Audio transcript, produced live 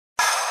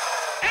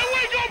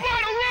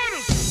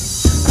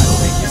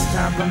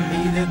time for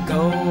me to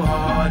go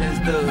hard is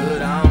the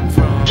hood I'm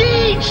from.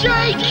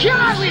 DJ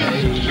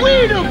Khaled, we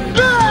the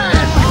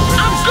best!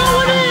 I'm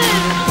going in!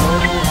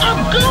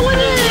 I'm going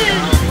in!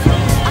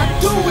 I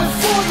do it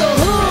for the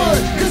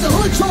hood, cause the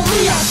hood told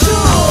me I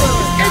should.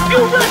 If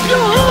you rep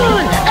your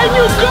hood and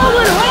you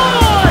going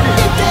hard,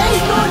 If there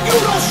ain't none, you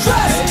don't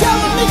stress. Tell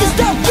them niggas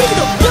that we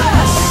the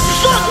best.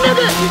 fuck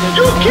nigga,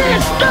 you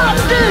can't stop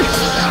this!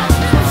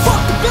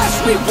 Fuck the best,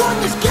 we run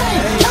this